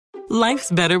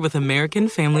Life's better with American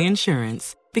Family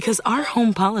Insurance because our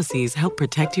home policies help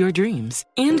protect your dreams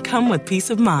and come with peace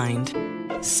of mind.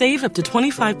 Save up to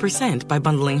 25% by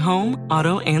bundling home,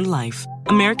 auto, and life.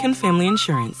 American Family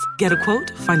Insurance. Get a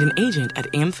quote, find an agent at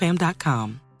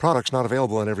amfam.com. Products not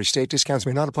available in every state. Discounts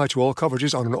may not apply to all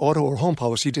coverages on an auto or home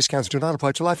policy. Discounts do not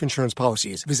apply to life insurance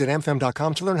policies. Visit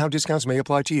amfam.com to learn how discounts may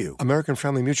apply to you. American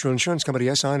Family Mutual Insurance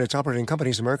Company, SI, and its operating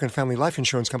companies, American Family Life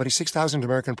Insurance Company, 6000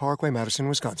 American Parkway, Madison,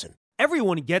 Wisconsin.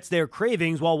 Everyone gets their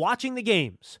cravings while watching the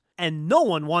games, and no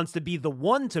one wants to be the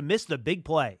one to miss the big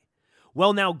play.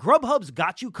 Well, now Grubhub's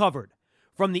got you covered.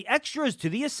 From the extras to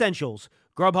the essentials,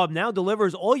 Grubhub now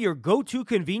delivers all your go-to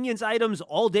convenience items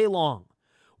all day long.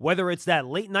 Whether it's that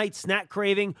late-night snack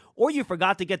craving or you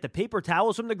forgot to get the paper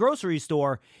towels from the grocery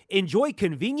store, enjoy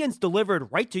convenience delivered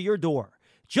right to your door,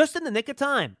 just in the nick of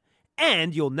time,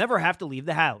 and you'll never have to leave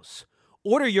the house.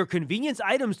 Order your convenience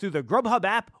items through the Grubhub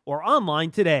app or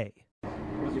online today.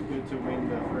 Was it good to win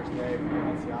the first day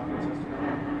against the offense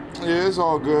yesterday? Yeah, it's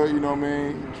all good, you know what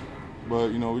I mean?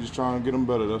 But, we're just trying to get them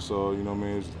better, that's all, you know what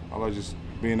I mean? I like just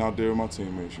being out there with my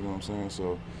teammates, you know what I'm saying?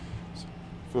 So,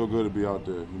 feel good to be out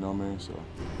there, you know what I mean? So.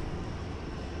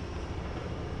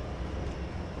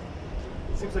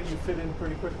 It seems like you fit in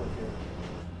pretty quickly here.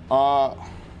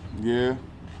 Yeah,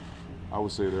 I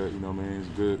would say that, you know what I mean? It's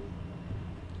good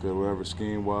whatever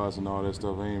scheme-wise and all that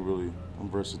stuff. I'm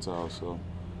versatile, so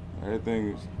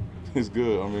everything is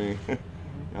good. I mean,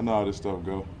 I know how this stuff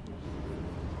go.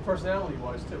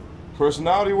 Personality-wise, too.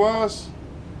 Personality-wise,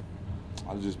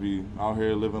 I just be out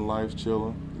here living life,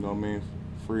 chilling, you know what I mean?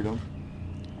 Freedom.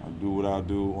 I do what I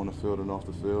do on the field and off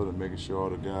the field and making sure all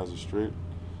the guys are straight.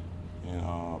 And, you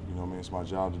know what I mean, it's my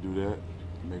job to do that,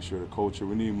 to make sure the culture,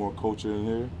 we need more culture in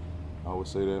here. I would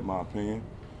say that in my opinion.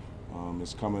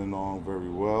 It's coming along very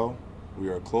well. We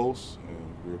are close, and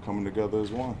we are coming together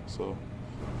as one, so.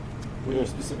 What do you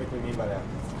specifically mean by that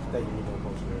you need more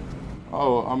culture there?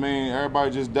 Oh, I mean, everybody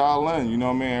just dial in, you know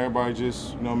what I mean? Everybody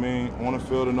just, you know what I mean, on the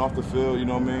field and off the field, you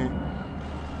know what I mean?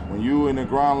 When you in the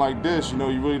grind like this, you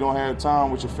really don't have time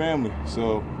with your family.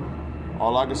 So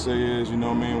all I can say is, you know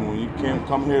what I mean, when you can't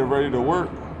come here ready to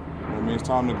work, you know what I mean, it's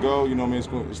time to go, you know what I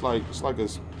mean? It's like a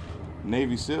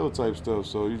Navy SEAL type stuff.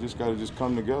 So you just got to just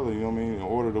come together, you know what I mean, in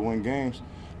order to win games.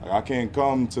 Like I can't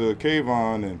come to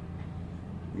Kayvon and,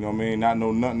 you know what I mean, not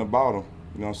know nothing about him.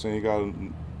 You know what I'm saying? You got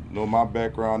to know my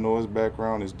background, know his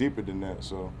background. It's deeper than that.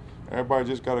 So everybody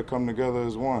just got to come together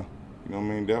as one. You know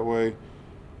what I mean? That way,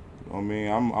 you know what I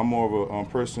mean, I'm more of a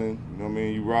person, you know what I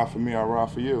mean? You ride for me, I ride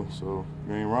for you. So if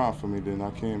you ain't riding for me, then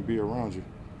I can't be around you.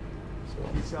 So.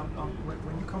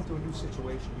 When you come to a new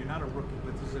situation, you're not a rookie,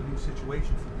 but this is a new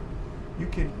situation for you. You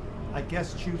can, I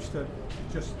guess, choose to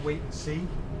just wait and see,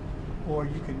 or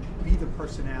you can be the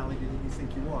personality that you think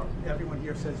you are. Everyone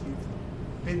here says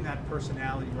you've been that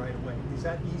personality right away. Is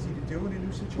that easy to do in a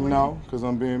new situation? No, because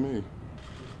I'm being me.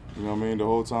 You know what I mean? The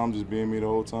whole time, just being me the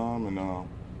whole time, and I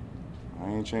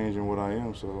ain't changing what I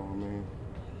am, so, I mean,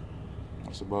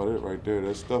 that's about it right there.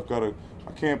 That stuff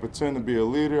I can't pretend to be a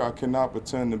leader. I cannot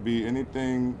pretend to be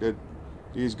anything that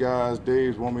these guys,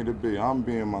 Daves, want me to be. I'm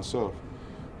being myself.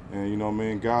 And, you know what I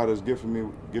mean, God has gifted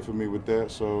me with that,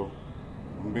 so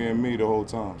I'm being me the whole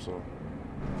time, so.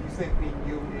 Do you think being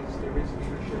you there is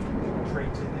leadership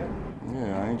traits in there?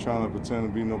 Yeah, I ain't trying to pretend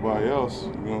to be nobody else,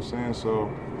 you know what I'm saying? So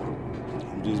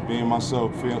I'm just being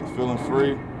myself, feeling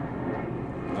free.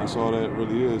 That's all that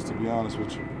really is, to be honest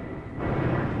with you.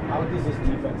 How does this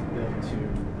defense build to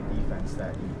the defense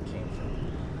that you came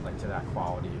from, like to that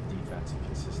quality of defense and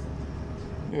consistency?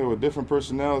 Yeah, with different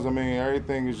personnels, I mean,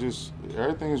 everything is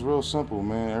real simple,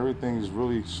 man. Everything is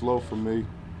really slow for me,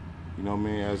 you know what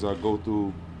I mean, as I go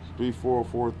through 3-4,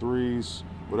 4-3s,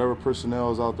 whatever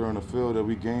personnel is out there in the field that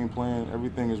we game plan,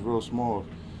 everything is real small.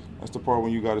 That's the part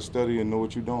when you got to study and know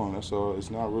what you're doing. That's all.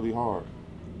 It's not really hard,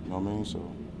 you know what I mean,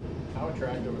 so. How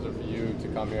attractive was it for you to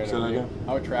come here? Say that again?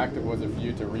 How attractive was it for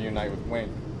you to reunite with Wink,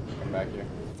 come back here?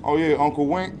 Oh yeah, Uncle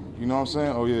Wink, you know what I'm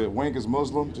saying? Oh yeah, Wink is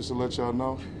Muslim, just to let y'all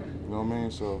know. You know what I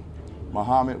mean? So,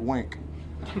 Muhammad Wink.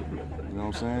 You know what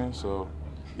I'm saying? So,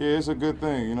 yeah, it's a good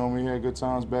thing. You know, we had good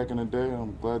times back in the day.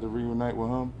 I'm glad to reunite with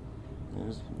him.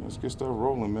 Yeah, let's get stuff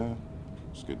rolling, man.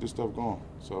 Let's get this stuff going.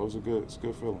 So it's a good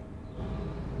feeling.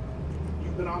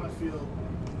 You've been on the field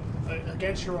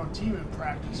against your own team in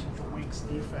practice with the Wink's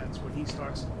defense when he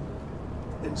starts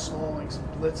installing some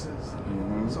blitzes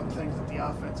and some things that the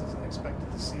offense isn't expected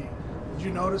to see. Did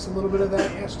you notice a little bit of that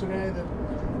yesterday? That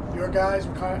your offensive guys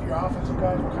were kind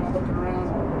of looking around,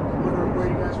 wondering where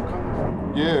you guys were coming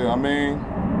from? Yeah, I mean,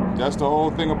 that's the whole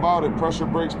thing about it. Pressure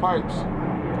breaks pipes. You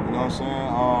know what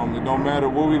I'm saying? It don't matter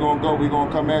where we're going to go, we're going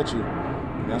to come at you. You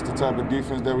know that's the type of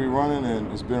defense that we're running,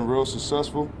 and it's been real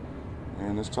successful.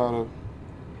 And let's try to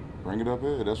bring it up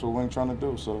here. That's what Wink trying to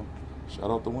do. So shout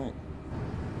out to Wink.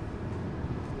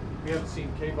 We haven't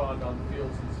seen Kayvon on the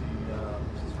field since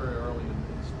very early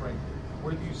in the spring.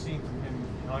 What have you seen from him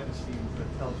behind the scenes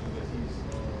that tells you that he's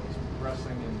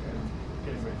progressing and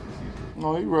getting ready for the season?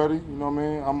 No, he's ready. You know what I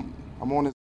mean? I'm on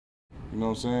his. You know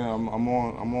what I'm saying? I'm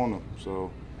on him.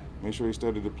 So make sure he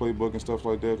studied the playbook and stuff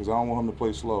like that, because I don't want him to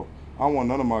play slow. I don't want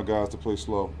none of my guys to play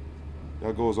slow.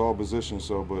 That goes all positions.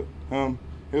 So, but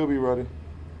he'll be ready.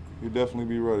 He'll definitely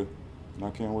be ready, and I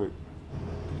can't wait.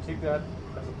 Do you take that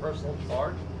as a personal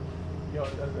charge? You know,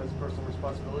 as a personal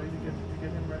responsibility to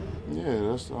get him ready?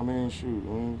 Yeah,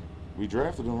 shoot. We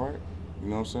drafted him, right? You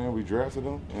know what I'm saying? We drafted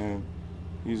him, and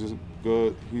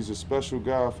he's a special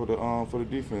guy for the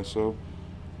defense. So,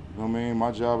 you know what I mean?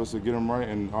 My job is to get him right,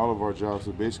 and all of our jobs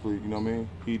are basically, you know what I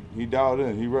mean? He dialed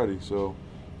in, he ready. So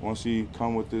once he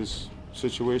come with this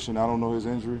situation, I don't know his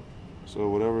injury. So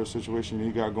whatever situation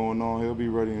he got going on, he'll be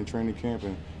ready in training camp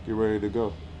and get ready to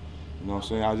go. You know what I'm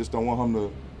saying? I just don't want him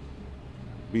to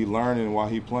be learning while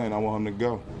he playing. I want him to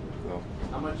go. So.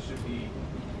 How much should he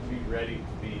be ready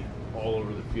to be all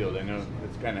over the field? I know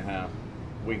that's kind of how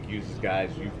Wink uses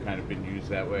guys. You've kind of been used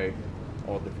that way,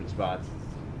 all different spots.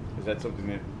 Is that something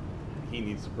that he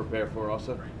needs to prepare for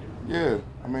also? Yeah,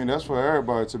 that's for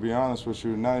everybody, to be honest with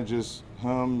you. Not just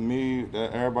him, me,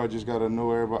 that everybody just got to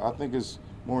know everybody. I think it's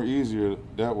more easier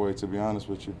that way, to be honest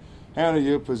with you. Handle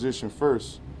your position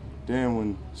first. Then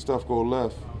when stuff go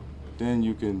left, then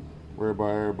you can worry about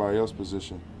everybody else's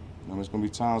position. There's going to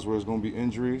be times where it's going to be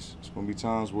injuries. It's going to be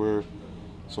times where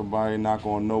somebody not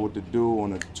going to know what to do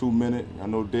on a 2-minute. I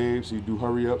know Dave's, he do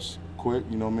hurry-ups quick,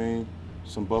 you know what I mean?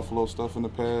 Some Buffalo stuff in the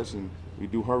past, and we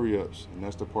do hurry-ups. And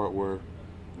that's the part where, you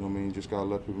know what I mean, you just got to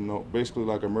let people know. Basically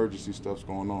like emergency stuff's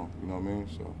going on, you know what I mean?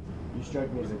 So. You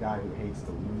strike me as a guy who hates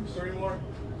to lose.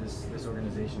 This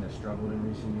organization has struggled in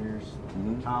recent years.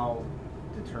 Mm-hmm. How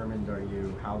determined are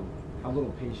you? How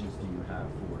little patience do you have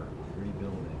for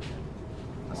rebuilding?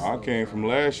 I came from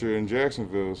last year in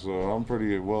Jacksonville, so I'm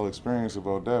pretty well experienced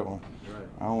about that one. Right.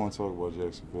 I don't want to talk about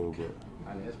Jacksonville, but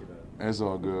I didn't ask you that. It's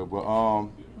all good.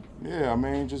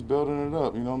 But just building it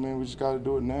up. You know what I mean? We just got to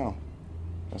do it now.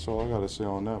 That's all I got to say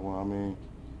on that one.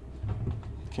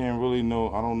 Can't really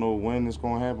know. I don't know when it's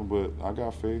going to happen, but I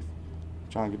got faith. I'm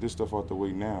trying to get this stuff out the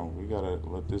way now. We got to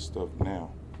let this stuff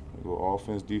now. We go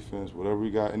offense, defense, whatever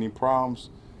we got. Any problems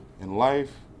in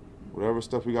life, whatever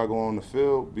stuff we got going on the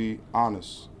field, be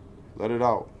honest. Let it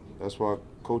out. That's why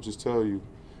coaches tell you,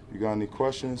 you got any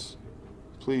questions,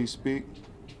 please speak,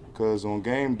 because on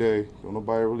game day, don't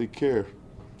nobody really care.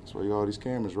 That's why you got all these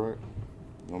cameras, right?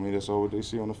 You know what I mean? That's all what they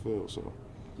see on the field. So.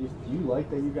 Do you like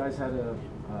that you guys had a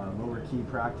lower key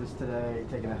practice today,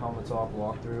 taking the helmets off,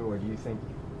 walkthrough, or do you think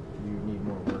you need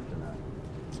more work than that?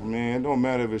 It don't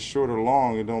matter if it's short or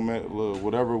long. It don't matter.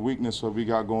 Whatever weakness that we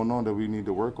got going on that we need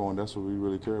to work on, that's what we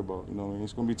really care about. You know what I mean?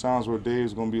 It's going to be times where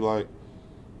Dave's going to be like,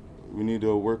 we need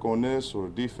to work on this, or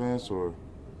defense, or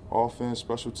offense,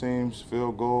 special teams,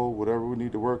 field goal, whatever we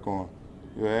need to work on.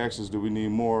 Your actions, do we need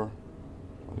more?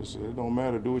 It don't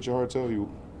matter. Do what your heart tell you.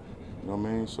 You know what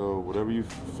I mean? So whatever you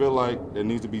feel like it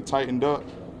needs to be tightened up,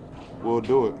 we'll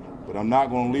do it. But I'm not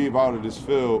going to leave out of this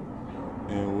field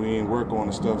and we ain't work on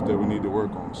the stuff that we need to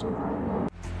work on. So.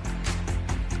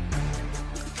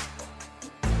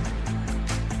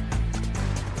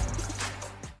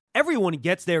 Everyone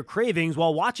gets their cravings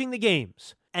while watching the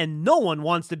games, and no one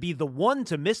wants to be the one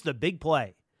to miss the big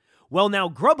play. Well, now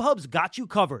Grubhub's got you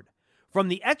covered. From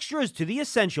the extras to the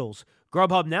essentials,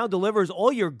 Grubhub now delivers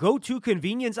all your go-to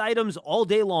convenience items all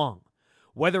day long.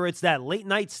 Whether it's that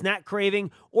late-night snack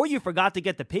craving or you forgot to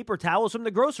get the paper towels from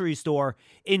the grocery store,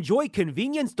 enjoy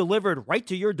convenience delivered right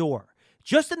to your door,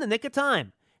 just in the nick of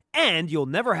time. And you'll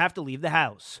never have to leave the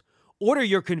house. Order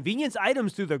your convenience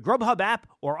items through the Grubhub app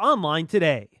or online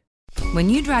today. When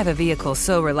you drive a vehicle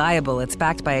so reliable it's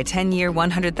backed by a 10-year,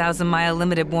 100,000-mile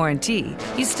limited warranty,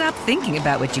 you stop thinking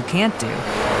about what you can't do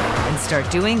and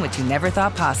start doing what you never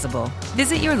thought possible.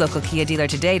 Visit your local Kia dealer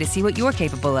today to see what you're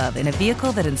capable of in a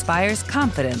vehicle that inspires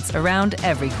confidence around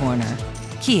every corner.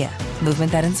 Kia,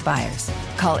 movement that inspires.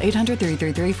 Call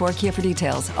 800-333-4KIA for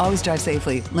details. Always drive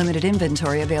safely. Limited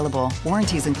inventory available.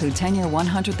 Warranties include 10-year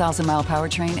 100,000-mile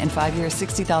powertrain and 5-year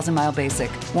 60,000-mile basic.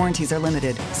 Warranties are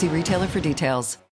limited. See retailer for details.